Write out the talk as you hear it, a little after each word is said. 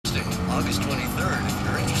August 23rd. If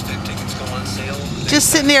you're interested, tickets go on sale.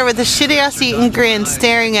 Just sitting there with a shitty-ass eating grin,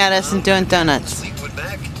 staring at us and doing donuts. Fleetwood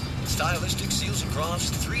Mac, stylistic seals and crofts,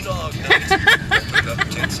 3-dog night. Opened up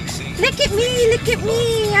 10cc. Look at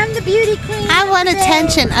me, I'm the beauty queen. I want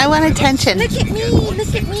attention, I want attention. Look at me,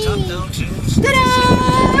 look at me.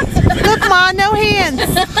 Ta-da! Look, Ma, no hands.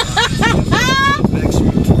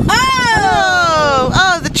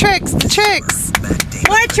 Oh, the tricks, the tricks.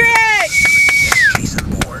 More tricks. Jason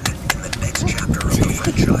Bourne in the next chapter of the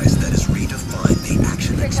franchise that has redefined the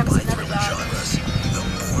action and spy thriller genres. The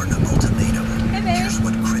Bourne Ultimatum. Here's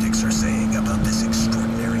what critics are saying about this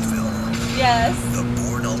extraordinary film. Yes. The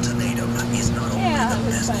Bourne Ultimatum is not only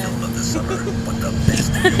the best film of the summer, but the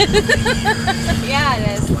best film of the year. Yeah,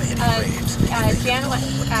 it is.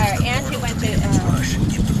 Angie went to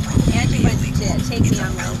take me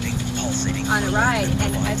on a ride,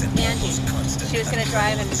 and Angie, she was going to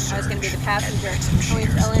drive, and I was going to be the passenger. And we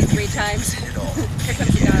fell in 3 times. Here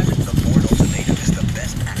comes the dog.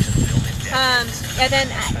 And then,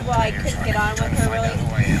 well, I couldn't get on with her really,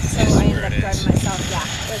 so I ended up driving myself. Yeah,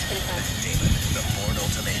 it was pretty fun.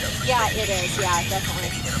 Yeah, it is. Yeah,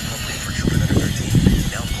 definitely.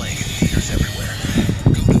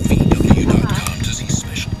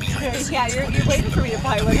 Yeah, you're waiting for me to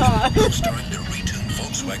buy one, huh? Starring the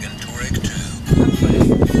Volkswagen Touareg